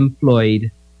still employed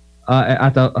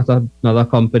at another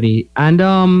company. And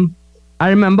I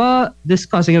remember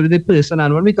discussing it with the person,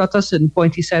 and when we got to a certain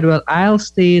point, he said, well, I'll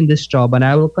stay in this job and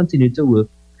I will continue to work,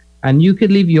 and you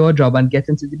could leave your job and get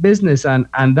into the business. And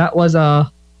that was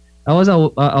That was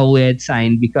a weird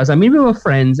sign because I mean we were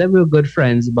friends and we were good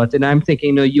friends, but then I'm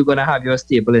thinking, you're gonna have your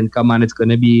stable income and it's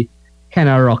gonna be kind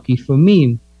of rocky for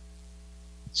me.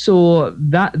 So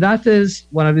that is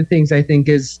one of the things I think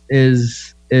is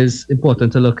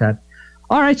important to look at.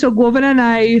 All right, so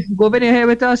Govin, you're here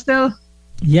with us still?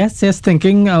 Yes,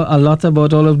 thinking a lot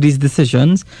about all of these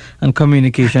decisions, and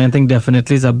communication, I think,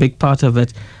 definitely is a big part of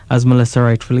it, as Melissa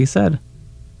rightfully said.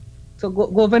 So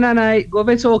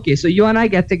Govin's okay. So you and I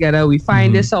get together, we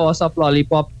find this soursop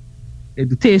lollipop,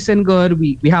 it's tasting good,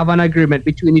 we have an agreement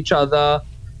between each other,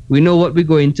 we know what we're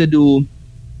going to do.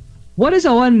 What is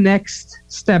our next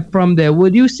step from there?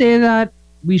 Would you say that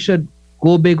we should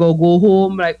go big or go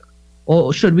home?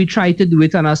 Or should we try to do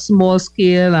it on a small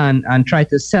scale and try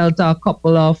to sell to a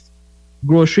couple of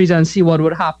groceries and see what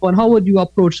would happen? How would you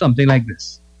approach something like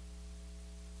this?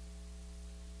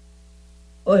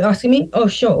 Oh, you're asking me? Oh,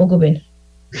 sure. Oh, Govin.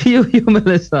 you,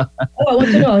 Melissa. Oh, I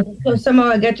want to know. So somehow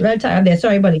I get real tired there.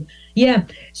 Sorry, buddy. Yeah.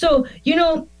 So,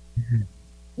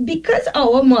 because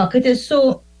our market is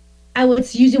so, I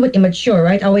would use it with immature,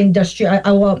 right? Our industry,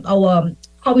 our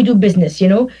how we do business,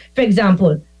 For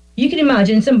example, you can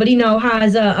imagine somebody now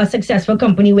has a successful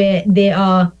company where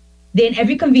they're in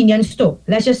every convenience store.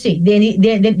 Let's just say they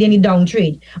need down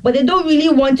trade, but they don't really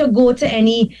want to go to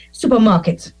any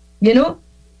supermarket.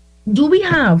 Do we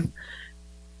have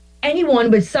anyone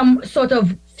with some sort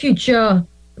of future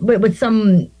with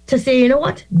some to say, you know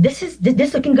what, this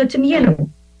looking good to me?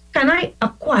 Can I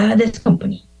acquire this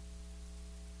company?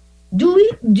 Do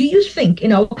you think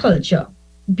in our culture,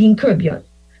 being Caribbean,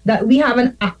 that we have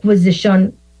an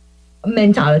acquisition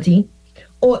mentality,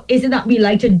 or is it that we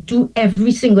like to do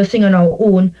every single thing on our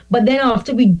own, but then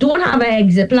after we don't have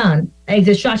an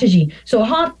exit strategy, so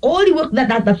half all the work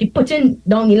that we put in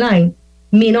down the line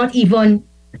may not even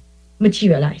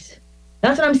materialize?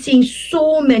 That's what I'm seeing.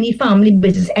 So many family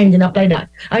businesses ending up like that.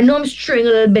 I know I'm straying a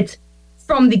little bit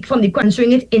from the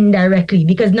answering it indirectly,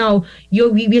 because now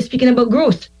we're speaking about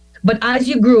growth, but as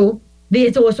you grow,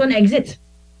 there's also an exit.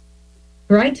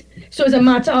 Right? So it's a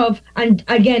matter of, and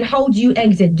again, how do you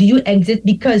exit? Do you exit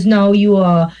because now you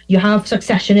have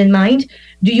succession in mind?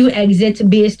 Do you exit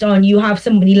based on you have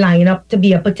somebody lining up to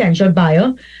be a potential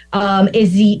buyer?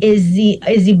 Is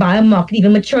the buyer market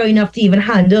even mature enough to even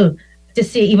handle, to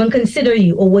say, even consider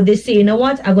you? Or would they say, you know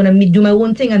what, I'm gonna do my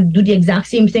own thing and do the exact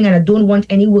same thing, and I don't want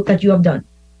any work that you have done?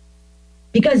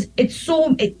 Because it's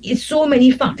so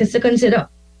many factors to consider,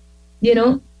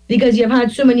 because you've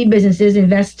had so many businesses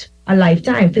invest a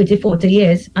lifetime, 30, 40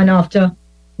 years, and after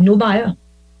no buyer,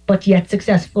 but yet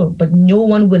successful, but no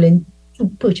one willing to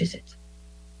purchase it.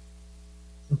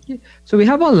 Okay. So we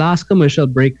have our last commercial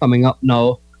break coming up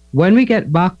now. When we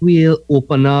get back, we'll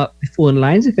open up the phone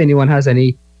lines if anyone has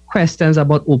any questions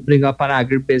about opening up an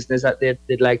agribusiness that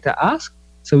they'd like to ask.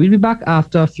 So we'll be back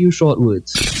after a few short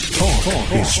words.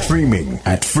 Talk is streaming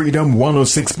at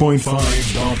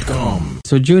freedom106.5.com.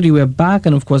 So, Judy, we're back,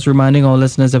 and of course, reminding our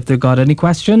listeners, if they've got any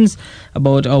questions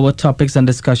about our topics and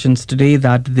discussions today,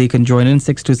 that they can join in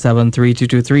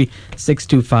 627-3223,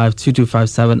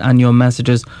 625-2257, and your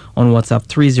messages on WhatsApp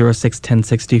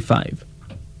 306-1065.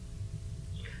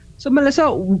 So,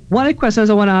 Melissa, one of the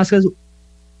questions I want to ask is,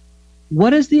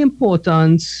 what is the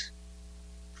importance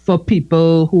for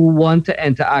people who want to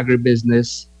enter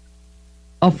agribusiness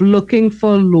of looking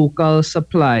for local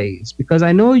supplies? Because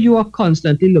I know you are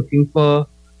constantly looking for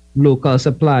local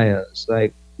suppliers.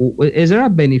 Is there a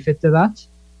benefit to that?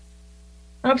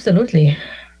 Absolutely.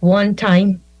 1,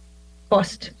 time,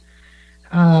 cost.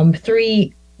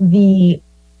 3, the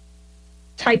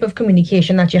type of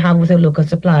communication that you have with a local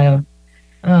supplier.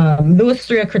 Those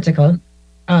 3 are critical.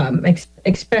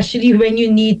 Especially when you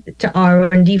need to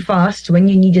R&D fast, when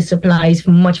you need your supplies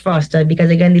much faster, because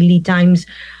again, the lead times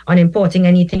on importing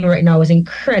anything right now is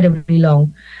incredibly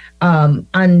long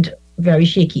and very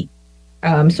shaky.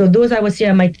 So those, I would say,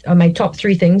 are my top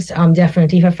 3 things,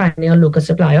 definitely, for finding a local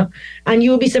supplier. And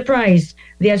you'll be surprised,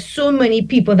 there are so many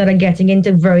people that are getting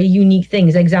into very unique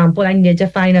things. Example, I needed to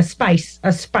find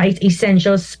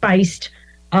essential spiced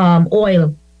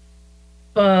oil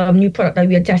for a new product that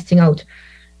we are testing out.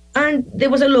 And there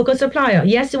was a local supplier.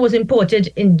 Yes, it was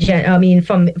imported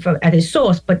from at a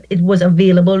source, but it was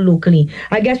available locally.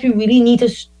 I guess we really need to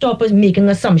stop us making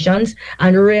assumptions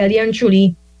and really and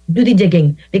truly do the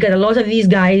digging, because a lot of these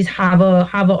guys have a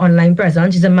online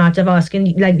presence. It's a matter of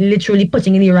asking, literally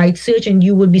putting in the right search, and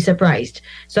you would be surprised.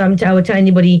 So I would tell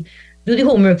anybody, do the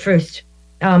homework first,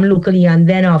 locally, and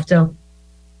then after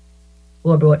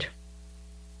go abroad.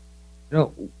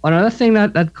 Another thing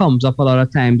that comes up a lot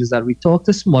of times is that we talk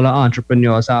to smaller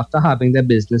entrepreneurs after having their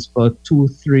business for 2,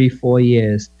 3, 4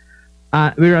 years,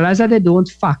 We realize that they don't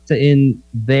factor in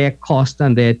their cost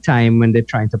and their time when they're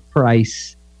trying to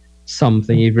price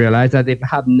something. You realize that they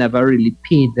have never really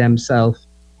paid themselves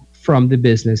from the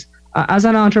business. As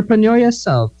an entrepreneur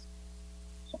yourself,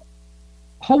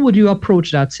 how would you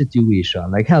approach that situation?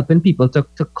 Like helping people to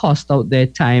cost out their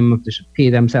time, if they should pay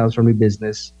themselves from the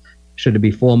business, should it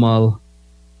be formal?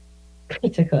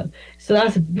 Critical. So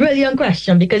that's a brilliant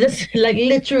question, because it's like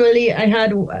literally I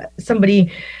had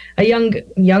somebody, a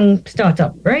young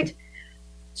startup, right?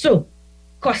 So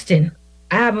costing.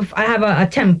 I have a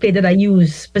template that I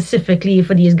use specifically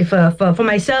for these for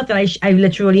myself that I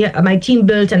literally my team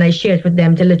built, and I share it with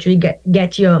them to literally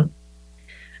get your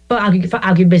for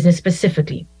agribusiness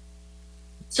specifically.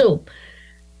 So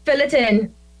fill it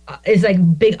in is like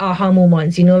big aha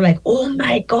moments, like, oh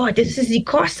my God, this is the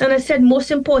cost. And I said,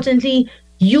 most importantly,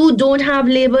 you don't have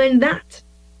labor in that.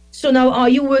 So now are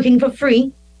you working for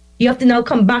free? You have to now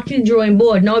come back to the drawing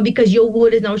board now because your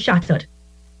word is now shattered,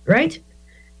 right?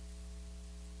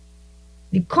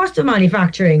 The cost of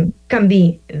manufacturing can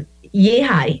be yay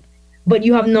high, but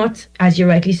you have not, as you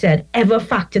rightly said, ever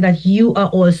factored that you are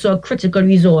also a critical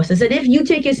resource. I said, if you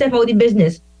take yourself out of the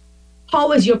business,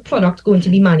 how is your product going to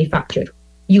be manufactured?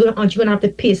 Aren't you going to have to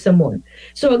pay someone?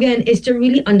 So again, it's to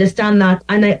really understand that.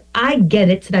 And I get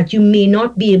it that you may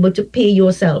not be able to pay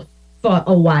yourself for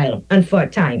a while and for a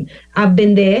time. I've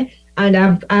been there, and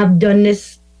I've done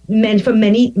this for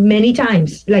many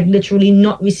times, like literally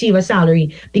not receive a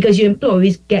salary because your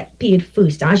employees get paid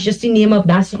first. That's just the name of,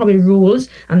 that's how it rolls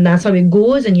and that's how it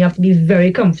goes, and you have to be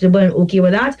very comfortable and okay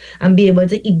with that and be able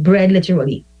to eat bread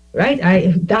literally, right?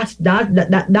 That's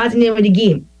the name of the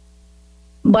game.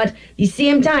 But at the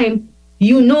same time,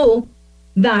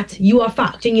 that you are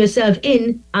factoring yourself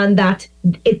in, and that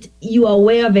you are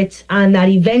aware of it, and that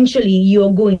eventually you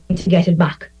are going to get it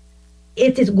back.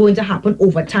 It is going to happen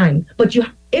over time. But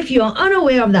if you are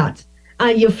unaware of that,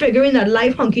 and you're figuring that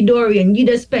life hunky-dory and you're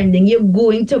just spending, you're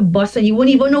going to bust and you won't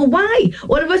even know why.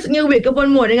 All of a sudden you wake up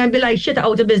one morning and be like, shit, I'm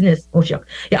out of business. Oh, shit.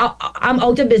 Yeah, I'm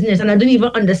out of business and I don't even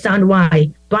understand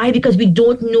why. Why? Because we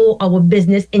don't know our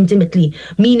business intimately,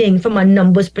 meaning from a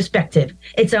numbers perspective.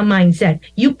 It's a mindset.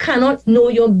 You cannot know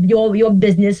your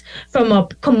business from a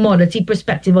commodity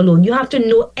perspective alone. You have to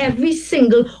know every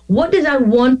single, what does that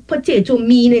one potato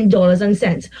mean in dollars and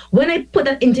cents? When I put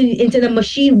that into the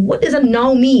machine, what does it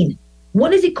now mean?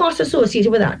 What is the cost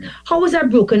associated with that? How is that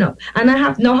broken up? And I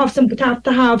have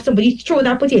to have somebody throw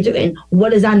that potato in.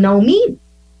 What does that now mean?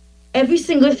 Every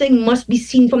single thing must be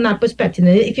seen from that perspective.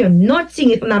 And if you're not seeing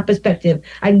it from that perspective,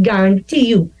 I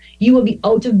guarantee you will be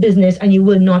out of business and you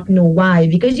will not know why,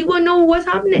 because you won't know what's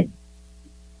happening.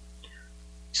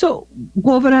 So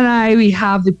Govan and I, we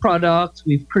have the product,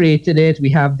 we've created it, we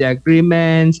have the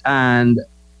agreements, and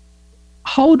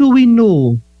how do we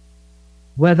know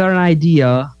whether an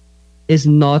idea is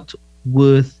not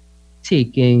worth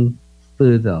taking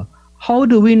further? How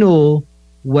do we know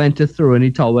when to throw in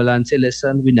the towel and say,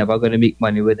 listen, we're never going to make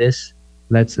money with this.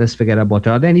 Let's forget about it.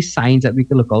 Are there any signs that we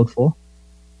can look out for?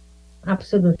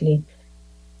 Absolutely.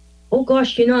 Oh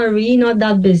gosh, I'm really not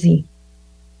that busy.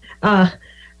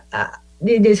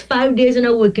 There's 5 days in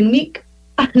a working week,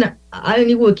 and I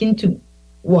only work in 2.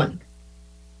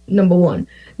 Number one.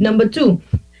 Number two,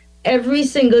 every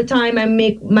single time I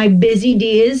make my busy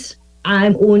days,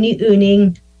 I'm only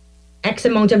earning X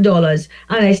amount of dollars,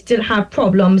 and I still have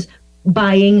problems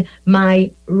buying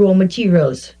my raw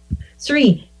materials.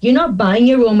 3, you're not buying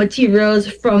your raw materials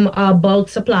from a bulk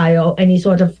supplier or any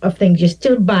sort of thing. You're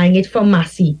still buying it from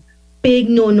Massey. Big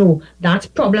no. That's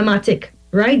problematic,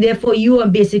 right? Therefore, you are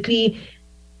basically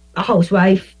a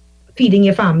housewife feeding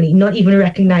your family, not even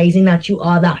recognizing that you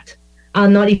are that,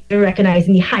 and not even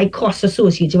recognizing the high costs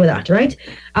associated with that, right?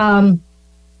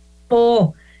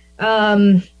 What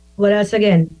else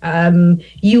again?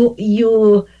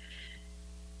 Four.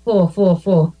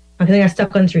 I think I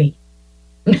stuck on 3.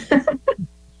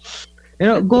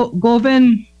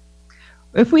 Govan,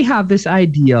 if we have this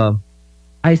idea,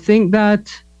 I think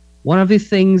that one of the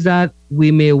things that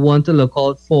we may want to look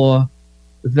out for,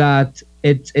 that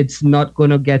it's not going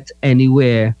to get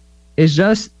anywhere, is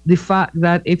just the fact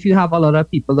that if you have a lot of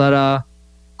people that are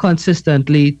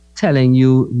consistently telling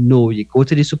you no, you go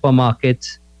to the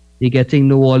supermarket, you're getting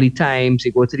no all the times,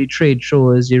 you go to the trade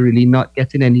shows, you're really not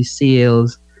getting any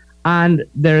sales, and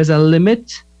there is a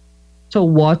limit to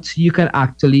what you can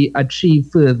actually achieve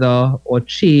further or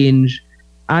change.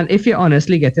 And if you're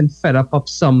honestly getting fed up of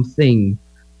something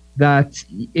that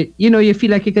you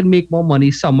feel like you can make more money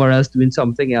somewhere else doing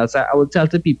something else, I will tell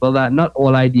to people that not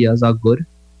all ideas are good.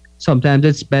 Sometimes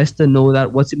it's best to know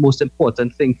that what's the most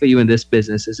important thing for you in this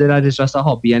business. Is it that it's just a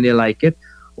hobby and you like it,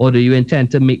 or do you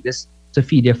intend to make this to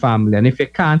feed your family. And if you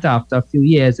can't after a few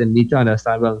years, then you need to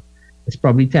understand, well, it's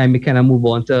probably time you kind of move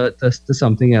on to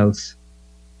something else.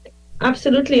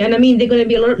 Absolutely. And I mean, there are going to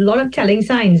be a lot of telling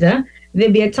signs.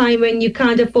 There'll be a time when you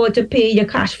can't afford to pay, your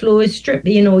cash flow is stripped,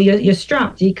 you're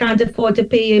strapped. You can't afford to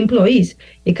pay your employees.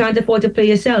 You can't afford to pay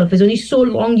yourself. There's only so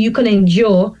long you can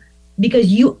endure because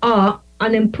you are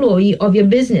an employee of your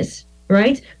business,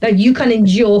 right? That you can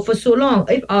endure for so long.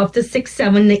 If after 6,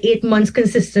 7, 8 months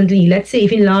consistently, let's say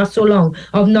if it lasts so long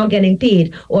of not getting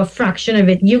paid or a fraction of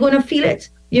it, you're going to feel it.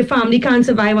 Your family can't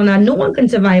survive on that. No one can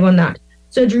survive on that.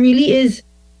 So it really is.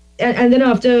 And then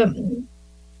after,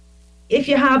 if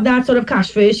you have that sort of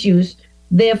cash flow issues,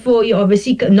 therefore you're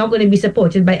obviously not going to be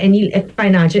supported by any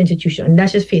financial institution.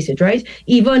 Let's just face it, right?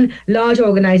 Even large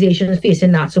organizations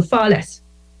facing that, so far less,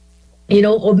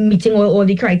 or meeting all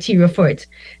the criteria for it.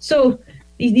 So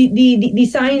the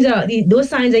signs are, those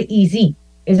signs are easy.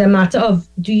 It's a matter of,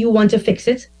 do you want to fix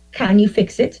it? Can you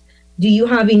fix it? Do you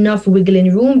have enough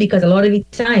wiggling room? Because a lot of the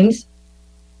times,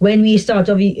 when we start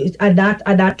off at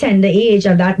that tender age,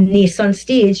 at that nascent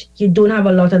stage, you don't have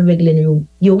a lot of wiggling room.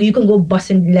 You can go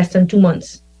bust in less than 2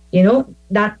 months.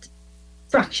 That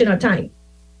fraction of time.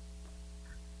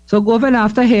 So, Govind,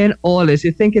 after hearing all this,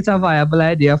 you think it's a viable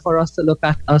idea for us to look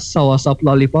at a soursop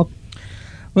lollipop?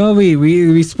 Well,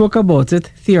 we spoke about it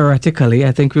theoretically.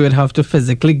 I think we would have to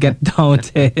physically get down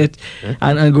to it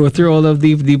and go through all of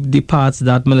the parts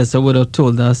that Melissa would have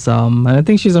told us. And I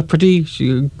think she's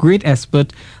a great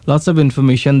expert. Lots of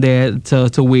information there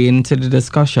to weigh into the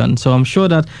discussion. So I'm sure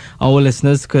that our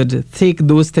listeners could take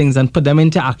those things and put them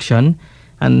into action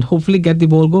and hopefully get the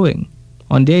ball going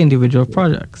on their individual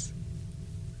projects.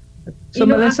 So,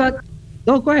 Melissa...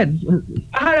 Oh, go ahead.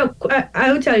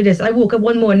 I will tell you this. I woke up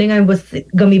one morning and was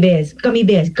gummy bears.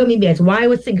 Why I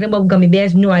was thinking about gummy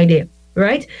bears, no idea,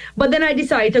 right? But then I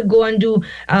decided to go and do,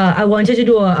 I wanted to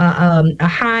do a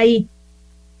high,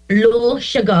 low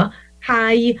sugar,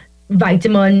 high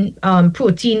vitamin,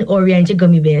 protein-oriented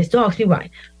gummy bears. Don't ask me why.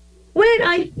 When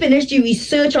I finished the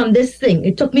research on this thing,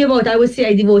 it took me about, I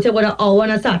devoted about an hour on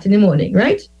a Saturday morning,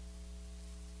 right?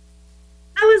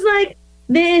 I was like,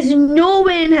 there is no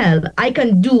way in hell I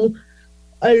can do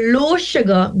a low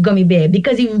sugar gummy bear,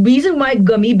 because the reason why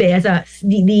gummy bears are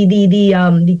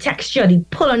the texture, the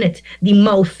pull on it, the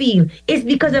mouthfeel is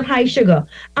because of high sugar.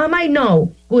 Am I now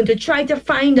going to try to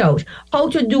find out how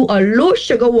to do a low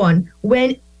sugar one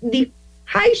when the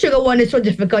high sugar one is so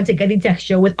difficult to get the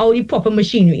texture without the proper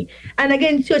machinery? And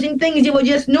again, certain things you will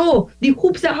just know. The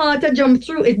hoops are hard to jump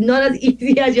through. It's not as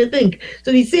easy as you think.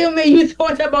 So the same way you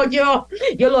thought about your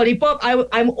lollipop,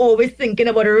 I'm always thinking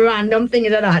about random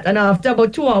things like that. And after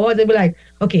about 2 hours, I'll be like,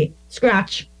 okay,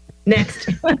 scratch. Next.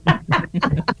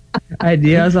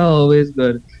 Ideas are always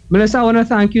good. Melissa, I want to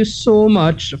thank you so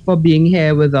much for being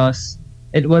here with us.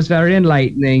 It was very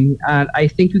enlightening. And I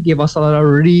think you gave us a lot of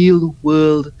real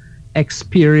world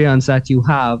experience that you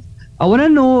have. I want to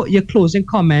know your closing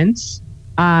comments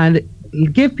and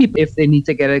give people if they need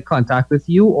to get in contact with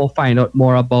you or find out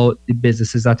more about the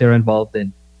businesses that they're involved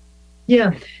in.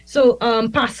 Yeah. So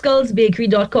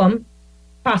pascalsbakery.com,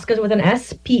 Pascals with an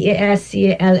S,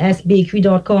 Pascals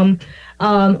bakery.com.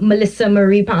 Melissa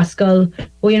Marie Pascal.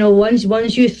 Well,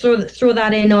 once you throw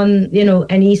that in on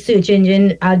any search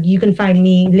engine, you can find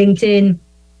me LinkedIn,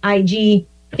 IG,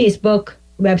 Facebook,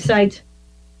 website.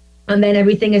 And then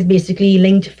everything is basically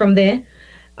linked from there.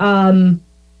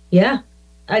 Yeah.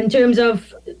 In terms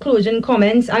of closing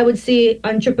comments, I would say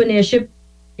entrepreneurship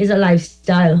is a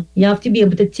lifestyle. You have to be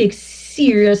able to take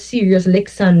serious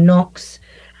licks and knocks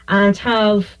and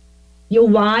have your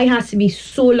why has to be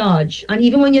so large. And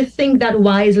even when you think that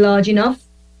why is large enough,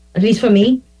 at least for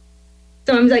me,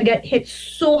 sometimes I get hit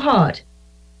so hard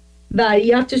that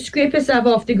you have to scrape yourself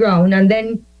off the ground and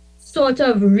then sort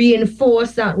of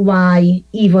reinforce that why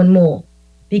even more,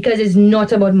 because it's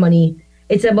not about money.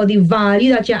 It's about the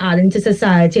value that you're adding to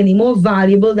society, and the more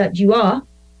valuable that you are,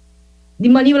 the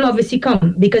money will obviously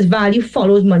come, because value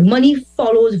follows money. Money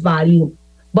follows value,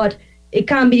 but it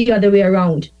can't be the other way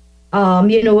around.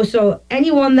 So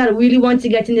anyone that really wants to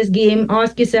get in this game,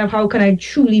 ask yourself, how can I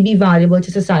truly be valuable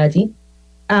to society?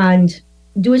 And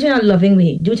do it in a loving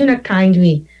way, do it in a kind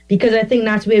way, because I think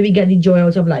that's where we get the joy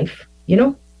out of life,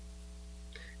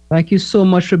 Thank you so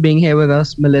much for being here with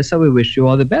us, Melissa. We wish you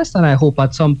all the best, and I hope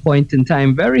at some point in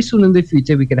time, very soon in the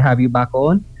future, we can have you back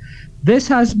on. This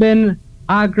has been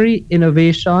Agri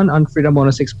Innovation on Freedom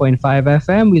 106.5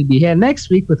 FM. We'll be here next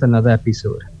week with another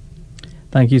episode.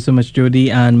 Thank you so much,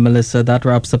 Jody and Melissa. That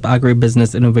wraps up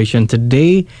Agribusiness Innovation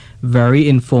today. Very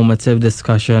informative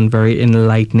discussion, very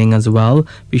enlightening as well.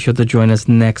 Be sure to join us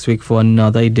next week for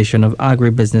another edition of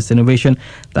Agribusiness Innovation.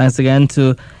 Thanks again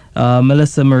to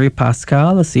Melissa Marie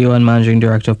Pascal, the CEO and Managing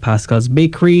Director of Pascal's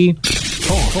Bakery.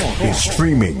 Talk is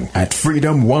streaming at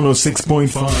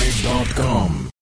freedom106.5.com.